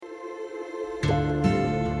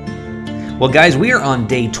Well, guys, we are on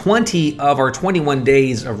day 20 of our 21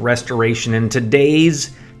 days of restoration, and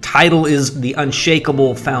today's title is The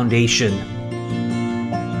Unshakable Foundation.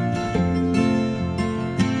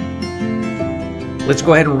 Let's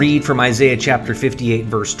go ahead and read from Isaiah chapter 58,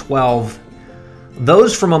 verse 12.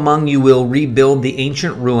 Those from among you will rebuild the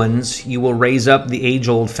ancient ruins, you will raise up the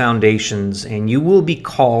age-old foundations, and you will be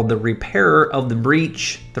called the repairer of the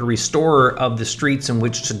breach, the restorer of the streets in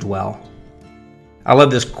which to dwell. I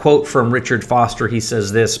love this quote from Richard Foster. He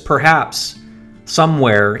says this: perhaps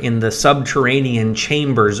somewhere in the subterranean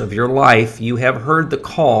chambers of your life, you have heard the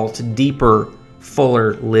call to deeper,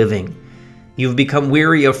 fuller living. You've become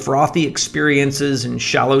weary of frothy experiences and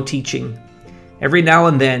shallow teaching. Every now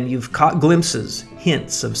and then, you've caught glimpses,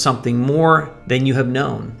 hints of something more than you have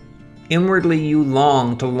known. Inwardly, you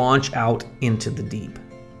long to launch out into the deep.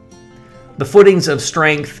 The footings of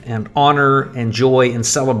strength and honor and joy and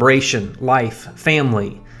celebration, life,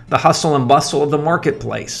 family, the hustle and bustle of the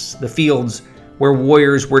marketplace, the fields where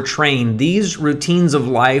warriors were trained, these routines of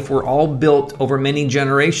life were all built over many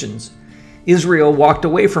generations. Israel walked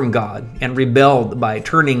away from God and rebelled by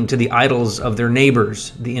turning to the idols of their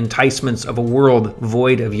neighbors, the enticements of a world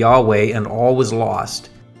void of Yahweh, and all was lost.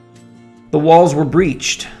 The walls were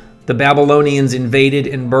breached. The Babylonians invaded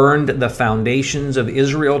and burned the foundations of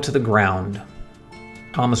Israel to the ground.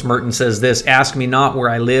 Thomas Merton says this: ask me not where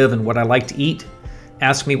I live and what I like to eat.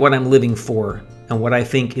 Ask me what I'm living for and what I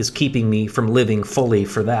think is keeping me from living fully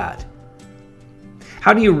for that.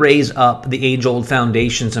 How do you raise up the age-old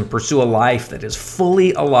foundations and pursue a life that is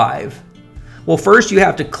fully alive? Well, first you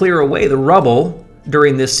have to clear away the rubble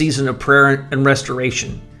during this season of prayer and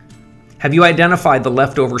restoration. Have you identified the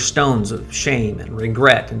leftover stones of shame and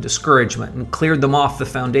regret and discouragement and cleared them off the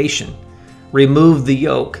foundation? Removed the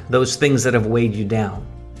yoke, those things that have weighed you down.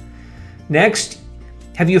 Next,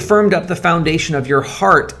 have you firmed up the foundation of your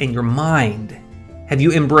heart and your mind? Have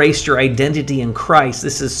you embraced your identity in Christ?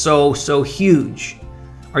 This is so huge.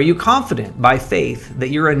 Are you confident by faith that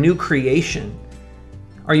you're a new creation?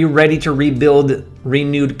 Are you ready to rebuild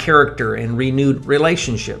renewed character and renewed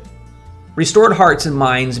relationship? Restored hearts and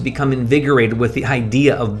minds become invigorated with the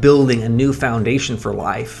idea of building a new foundation for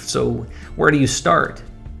life. So where do you start?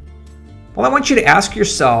 Well, I want you to ask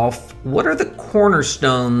yourself, what are the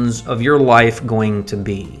cornerstones of your life going to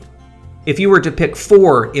be? If you were to pick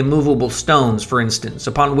 4 immovable stones, for instance,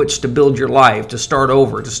 upon which to build your life, to start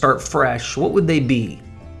over, to start fresh, what would they be?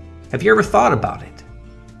 Have you ever thought about it?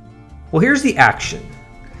 Well, here's the action.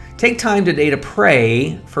 Take time today to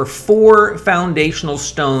pray for 4 foundational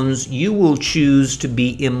stones you will choose to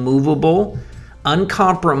be immovable,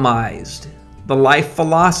 uncompromised, the life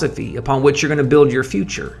philosophy upon which you're going to build your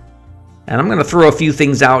future. And I'm going to throw a few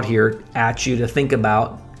things out here at you to think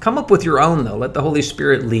about. Come up with your own, though. Let the Holy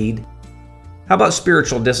Spirit lead. How about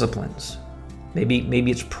spiritual disciplines?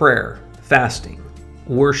 Maybe it's prayer, fasting,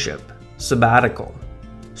 worship, sabbatical,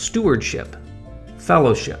 stewardship,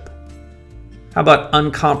 fellowship. How about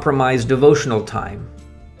uncompromised devotional time,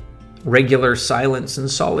 regular silence and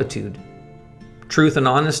solitude, truth and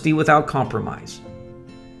honesty without compromise,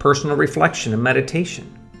 personal reflection and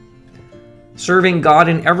meditation, serving God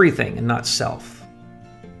in everything and not self,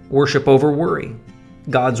 worship over worry,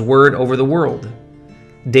 God's word over the world,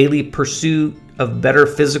 daily pursuit of better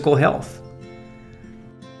physical health.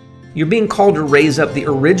 You're being called to raise up the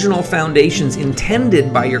original foundations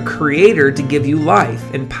intended by your Creator to give you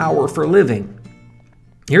life and power for living.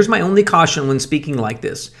 Here's my only caution when speaking like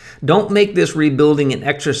this. Don't make this rebuilding an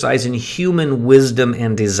exercise in human wisdom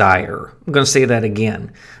and desire. I'm going to say that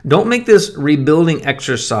again. Don't make this rebuilding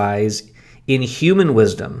exercise in human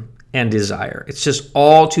wisdom and desire. It's just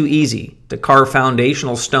all too easy to carve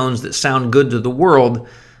foundational stones that sound good to the world,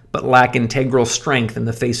 but lack integral strength in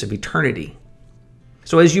the face of eternity.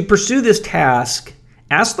 So as you pursue this task,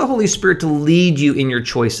 ask the Holy Spirit to lead you in your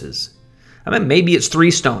choices. I mean, maybe it's 3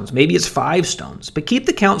 stones, maybe it's 5 stones, but keep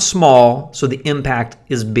the count small so the impact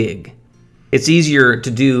is big. It's easier to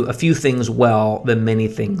do a few things well than many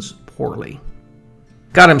things poorly.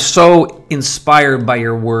 God, I'm so inspired by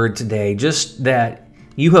your word today, just that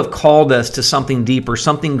you have called us to something deeper,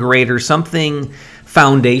 something greater, something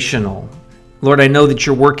foundational. Lord, I know that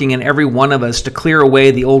you're working in every one of us to clear away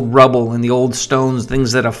the old rubble and the old stones,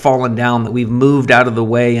 things that have fallen down, that we've moved out of the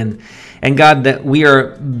way. And God, that we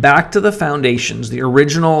are back to the foundations, the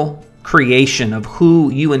original creation of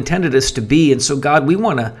who you intended us to be. And so, God, we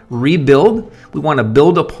want to rebuild. We want to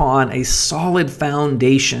build upon a solid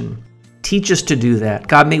foundation. Teach us to do that.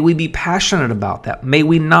 God, may we be passionate about that. May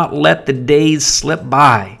we not let the days slip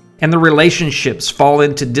by and the relationships fall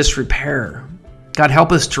into disrepair. God,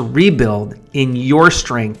 help us to rebuild in your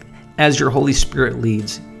strength as your Holy Spirit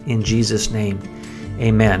leads. in Jesus' name.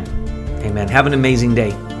 Amen. Amen. Have an amazing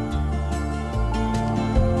day.